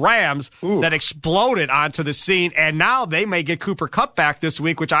with the Rams that exploded onto the scene, and now they may get Cooper Kupp back this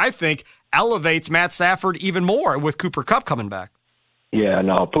week, which I think elevates Matt Stafford even more with Cooper Kupp coming back. Yeah,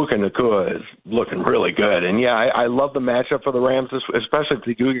 no, Puka Nacua is looking really good. And, yeah, I love the matchup for the Rams, especially if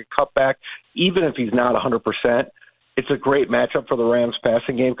they do get Kupp back. Even if he's not 100%, it's a great matchup for the Rams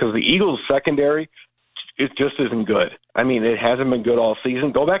passing game because the Eagles' secondary, it just isn't good. I mean, it hasn't been good all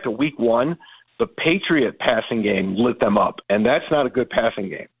season. Go back to week 1, the Patriot passing game lit them up, and that's not a good passing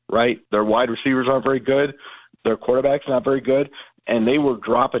game, right? Their wide receivers aren't very good. Their quarterback's not very good, and they were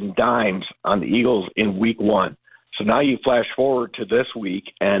dropping dimes on the Eagles in week 1. So now you flash forward to this week,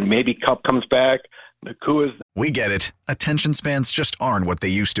 and maybe Kupp comes back. Nakua's. We get it. Attention spans just aren't what they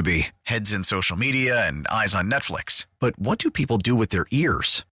used to be. Heads in social media and eyes on Netflix. But what do people do with their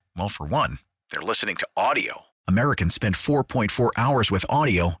ears? Well, for one, they're listening to audio. Americans spend 4.4 hours with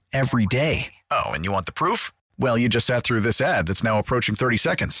audio every day. Oh, and you want the proof? Well, you just sat through this ad that's now approaching 30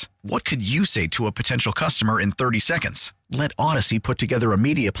 seconds. What could you say to a potential customer in 30 seconds? Let Odyssey put together a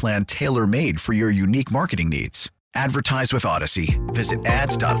media plan tailor-made for your unique marketing needs. Advertise with Odyssey. Visit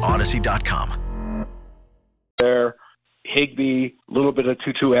ads.odyssey.com. There, Higbee, a little bit of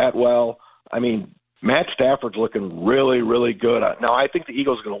Tutu Atwell. I mean, Matt Stafford's looking really, really good. Now, I think the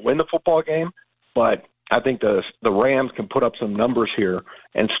Eagles are going to win the football game, but I think the Rams can put up some numbers here.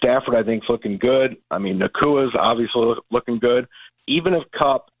 And Stafford, I think, is looking good. I mean, Nakua's obviously looking good. Even if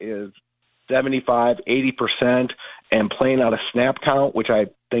Kupp is 75, 80% and playing out a snap count, which I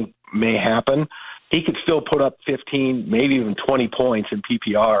think may happen, he could still put up 15, maybe even 20 points in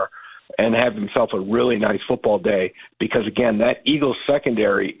PPR and have himself a really nice football day because, again, that Eagles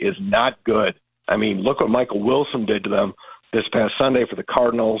secondary is not good. I mean, look what Michael Wilson did to them this past Sunday for the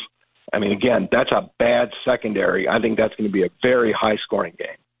Cardinals. I mean, again, that's a bad secondary. I think that's going to be a very high-scoring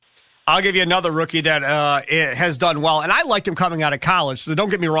game. I'll give you another rookie that has done well, and I liked him coming out of college, so don't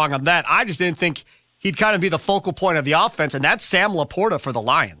get me wrong on that. I just didn't think he'd kind of be the focal point of the offense, and that's Sam Laporta for the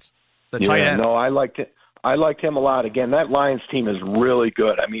Lions. The tight end. No, I liked it. I liked him a lot. Again, that Lions team is really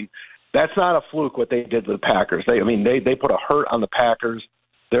good. I mean, that's not a fluke what they did to the Packers. They put a hurt on the Packers.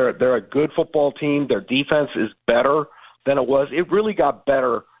 They're a good football team. Their defense is better than it was. It really got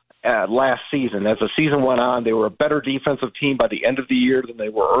better last season. As the season went on, they were a better defensive team by the end of the year than they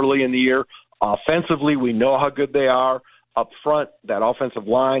were early in the year. Offensively, we know how good they are. Up front, that offensive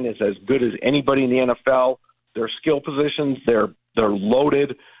line is as good as anybody in the NFL. Their skill positions, they're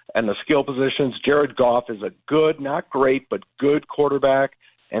loaded. And the skill positions, Jared Goff is a good, not great, but good quarterback.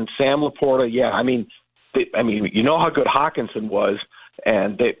 And Sam Laporta, yeah, I mean, you know how good Hawkinson was,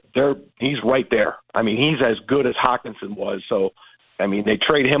 and he's right there. I mean, he's as good as Hawkinson was. So, I mean, they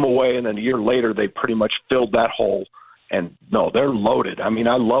trade him away, and then a year later they pretty much filled that hole. And, no, they're loaded. I mean,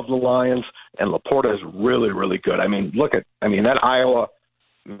 I love the Lions, and Laporta is really, really good. I mean, that Iowa,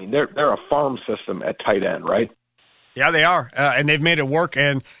 I mean, they're a farm system at tight end, right? Yeah, they are, and they've made it work,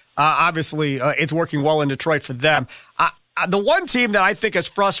 and obviously it's working well in Detroit for them. The one team that I think is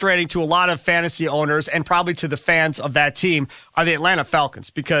frustrating to a lot of fantasy owners and probably to the fans of that team are the Atlanta Falcons,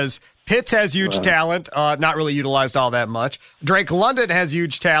 because Pitts has huge talent, not really utilized all that much. Drake London has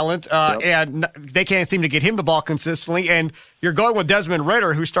huge talent, and they can't seem to get him the ball consistently. And you're going with Desmond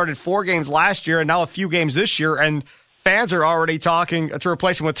Ridder, who started 4 games last year and now a few games this year, and fans are already talking to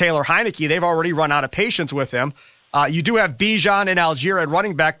replace him with Taylor Heineke. They've already run out of patience with him. You do have Bijan and Algier at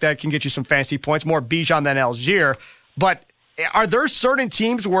running back that can get you some fantasy points, more Bijan than Algier. But are there certain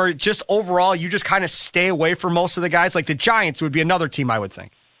teams where just overall you just kind of stay away from most of the guys? Like the Giants would be another team, I would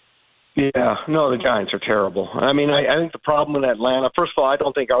think. Yeah, no, the Giants are terrible. I mean, I think the problem in Atlanta, first of all, I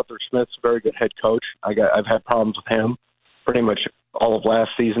don't think Arthur Smith's a very good head coach. I've had problems with him pretty much all of last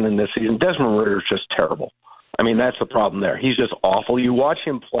season and this season. Desmond Ridder is just terrible. I mean, that's the problem there. He's just awful. You watch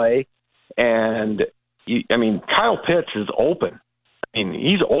him play, and Kyle Pitts is open. I mean,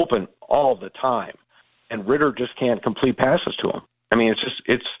 he's open all the time, and Ridder just can't complete passes to him. I mean,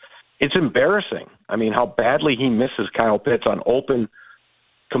 it's embarrassing. I mean, how badly he misses Kyle Pitts on open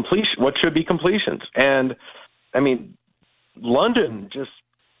completion, what should be completions. And I mean, London just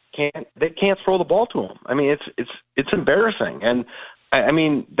can't throw the ball to him. I mean, it's embarrassing. And I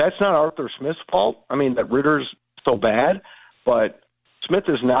mean, that's not Arthur Smith's fault. I mean, that Ridder's so bad, but Smith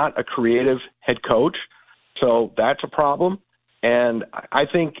is not a creative head coach, so that's a problem. And I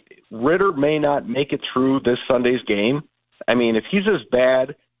think Ridder may not make it through this Sunday's game. I mean, if he's as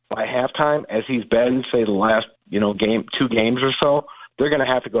bad by halftime as he's been, say, the last 2 games or so, they're going to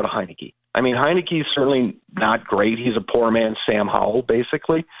have to go to Heineke. I mean, Heineke's certainly not great. He's a poor man's Sam Howell,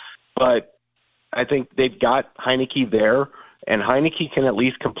 basically. But I think they've got Heineke there, and Heineke can at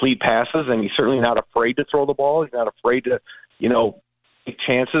least complete passes, and he's certainly not afraid to throw the ball. He's not afraid to, take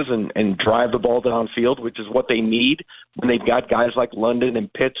chances and drive the ball downfield, which is what they need when they've got guys like London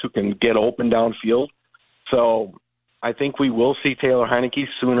and Pitts who can get open downfield. So I think we will see Taylor Heineke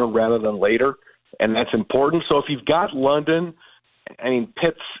sooner rather than later, and that's important. So if you've got London, I mean,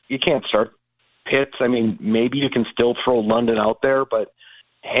 Pitts, you can't start Pitts. I mean, maybe you can still throw London out there, but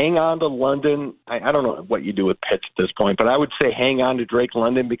hang on to London. I don't know what you do with Pitts at this point, but I would say hang on to Drake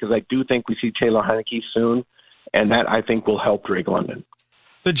London because I do think we see Taylor Heineke soon, and that I think will help Drake London.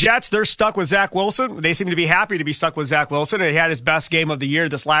 The Jets, they're stuck with Zach Wilson. They seem to be happy to be stuck with Zach Wilson. He had his best game of the year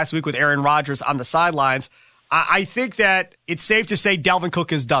this last week with Aaron Rodgers on the sidelines. I think that it's safe to say Dalvin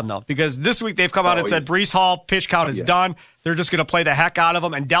Cook is done, though, because this week they've come out and said Breece Hall pitch count is done. They're just going to play the heck out of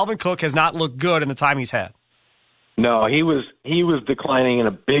him, and Dalvin Cook has not looked good in the time he's had. No, he was declining in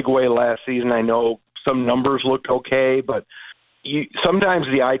a big way last season. I know some numbers looked okay, but sometimes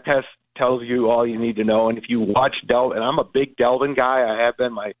the eye test tells you all you need to know. And if you watch Delvin, and I'm a big Delvin guy, I have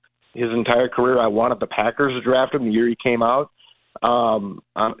been his entire career. I wanted the Packers to draft him the year he came out. I'm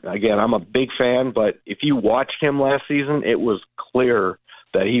a big fan, but if you watched him last season, it was clear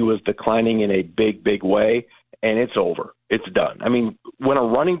that he was declining in a big, big way, and it's over. It's done. I mean, when a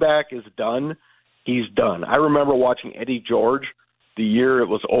running back is done, he's done. I remember watching Eddie George the year it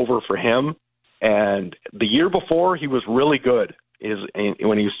was over for him, and the year before he was really good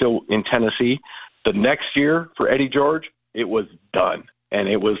when he was still in Tennessee. The next year for Eddie George, it was done. And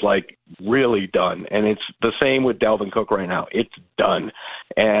it was really done. And it's the same with Dalvin Cook right now. It's done.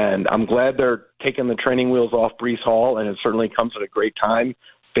 And I'm glad they're taking the training wheels off Breece Hall, and it certainly comes at a great time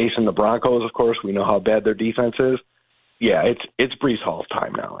facing the Broncos, of course. We know how bad their defense is. Yeah, it's Breece Hall's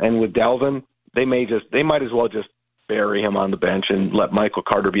time now. And with Dalvin, they might as well just bury him on the bench and let Michael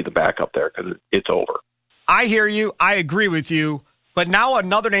Carter be the backup there because it's over. I hear you. I agree with you. But now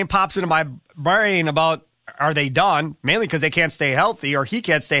another name pops into my brain about, are they done? Mainly because they can't stay healthy, or he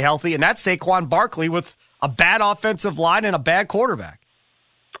can't stay healthy, and that's Saquon Barkley with a bad offensive line and a bad quarterback.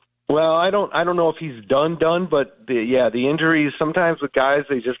 Well, I don't know if he's done, but the injuries sometimes with guys,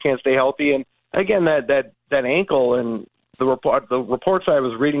 they just can't stay healthy. And again, that ankle, and the reports I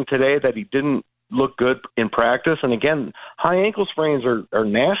was reading today that he didn't look good in practice. And again, high ankle sprains are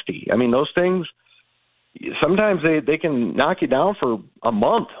nasty. I mean, those things, sometimes they can knock you down for a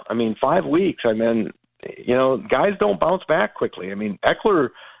month. 5 weeks. Guys don't bounce back quickly. I mean, Eckler,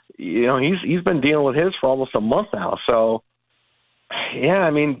 he's been dealing with his for almost a month now. So,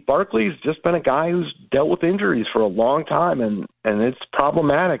 yeah, Barkley's just been a guy who's dealt with injuries for a long time, and it's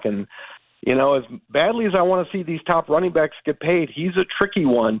problematic. And as badly as I want to see these top running backs get paid, he's a tricky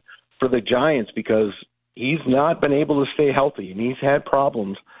one for the Giants because he's not been able to stay healthy, and he's had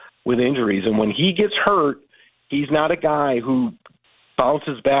problems with injuries. And when he gets hurt, he's not a guy who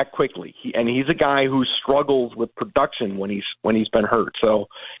bounces back quickly. He's a guy who struggles with production when he's been hurt. So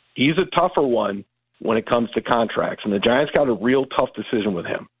he's a tougher one when it comes to contracts, and the Giants got a real tough decision with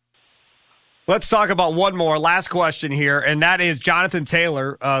him. Let's talk about one more last question here, and that is Jonathan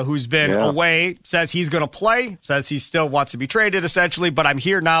Taylor, who's been away, says he's going to play, says he still wants to be traded essentially, but I'm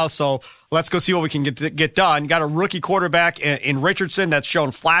here now, so let's go see what we can get done. Got a rookie quarterback in Richardson that's shown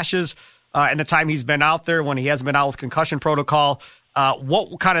flashes in the time he's been out there when he hasn't been out with concussion protocol.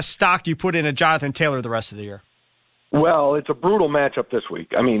 What kind of stock do you put into Jonathan Taylor the rest of the year? Well, it's a brutal matchup this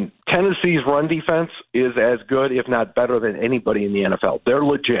week. I mean, Tennessee's run defense is as good, if not better, than anybody in the NFL. They're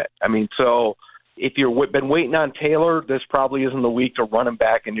legit. I mean, so if you've been waiting on Taylor, this probably isn't the week to run him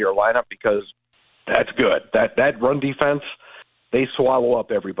back into your lineup because that's good. That run defense, they swallow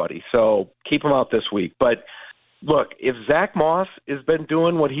up everybody. So keep him out this week. But look, if Zach Moss has been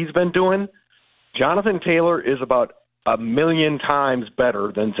doing what he's been doing, Jonathan Taylor is about 1,000,000 times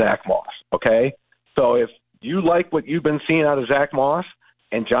better than Zach Moss, okay? So if you like what you've been seeing out of Zach Moss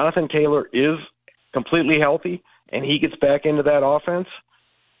and Jonathan Taylor is completely healthy and he gets back into that offense,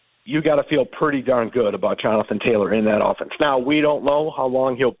 you got to feel pretty darn good about Jonathan Taylor in that offense. Now, we don't know how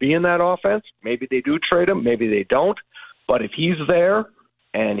long he'll be in that offense. Maybe they do trade him. Maybe they don't. But if he's there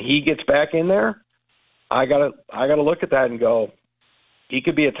and he gets back in there, I gotta look at that and go, he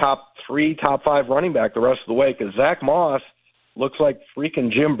could be a top 3, top 5 running back the rest of the way because Zach Moss looks like freaking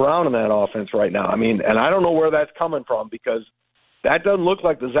Jim Brown in that offense right now. I mean, and I don't know where that's coming from because that doesn't look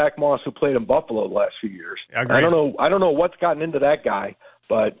like the Zach Moss who played in Buffalo the last few years. Agreed. I don't know what's gotten into that guy,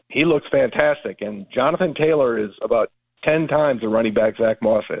 but he looks fantastic. And Jonathan Taylor is about 10 times the running back Zach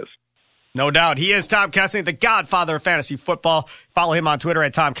Moss is. No doubt. He is Tom Kessenich, the Godfather of Fantasy Football. Follow him on Twitter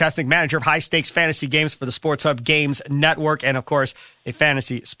at Tom Kessenich, manager of high-stakes fantasy games for the Sports Hub Games Network, and, of course, a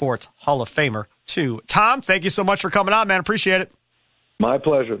Fantasy Sports Hall of Famer, too. Tom, thank you so much for coming on, man. Appreciate it. My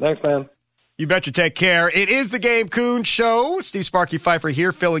pleasure. Thanks, man. You betcha. Take care. It is the Gabe Kuhn Show. Steve Sparky Fifer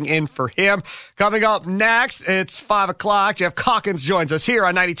here, filling in for him. Coming up next, it's 5 o'clock. Jeff Calkins joins us here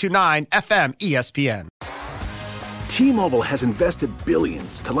on 92.9 FM ESPN. T-Mobile has invested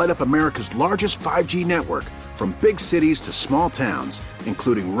billions to light up America's largest 5G network from big cities to small towns,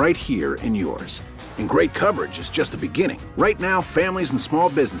 including right here in yours. And great coverage is just the beginning. Right now, families and small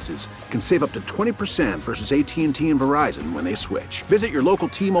businesses can save up to 20% versus AT&T and Verizon when they switch. Visit your local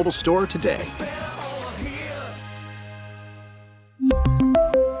T-Mobile store today.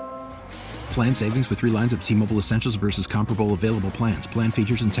 Plan savings with 3 lines of T-Mobile Essentials versus comparable available plans. Plan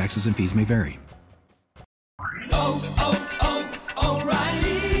features and taxes and fees may vary.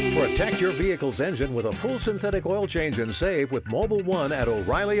 Protect your vehicle's engine with a full synthetic oil change and save with Mobil 1 at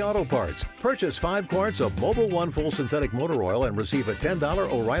O'Reilly Auto Parts. Purchase 5 quarts of Mobil 1 full synthetic motor oil and receive a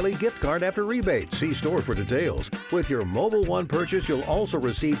 $10 O'Reilly gift card after rebate. See store for details. With your Mobil 1 purchase, you'll also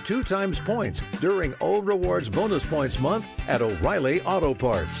receive 2 times points during O Rewards Bonus Points Month at O'Reilly Auto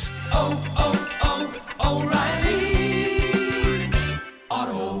Parts. O'Reilly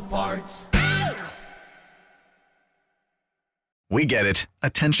Auto Parts. We get it.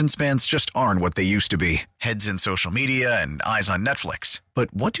 Attention spans just aren't what they used to be. Heads in social media and eyes on Netflix.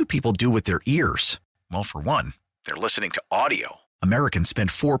 But what do people do with their ears? Well, for one, they're listening to audio. Americans spend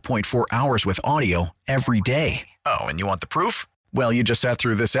 4.4 hours with audio every day. Oh, and you want the proof? Well, you just sat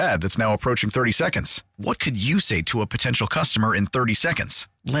through this ad that's now approaching 30 seconds. What could you say to a potential customer in 30 seconds?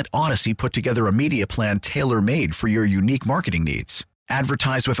 Let Odyssey put together a media plan tailor-made for your unique marketing needs.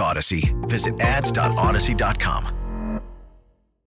 Advertise with Odyssey. Visit ads.odyssey.com.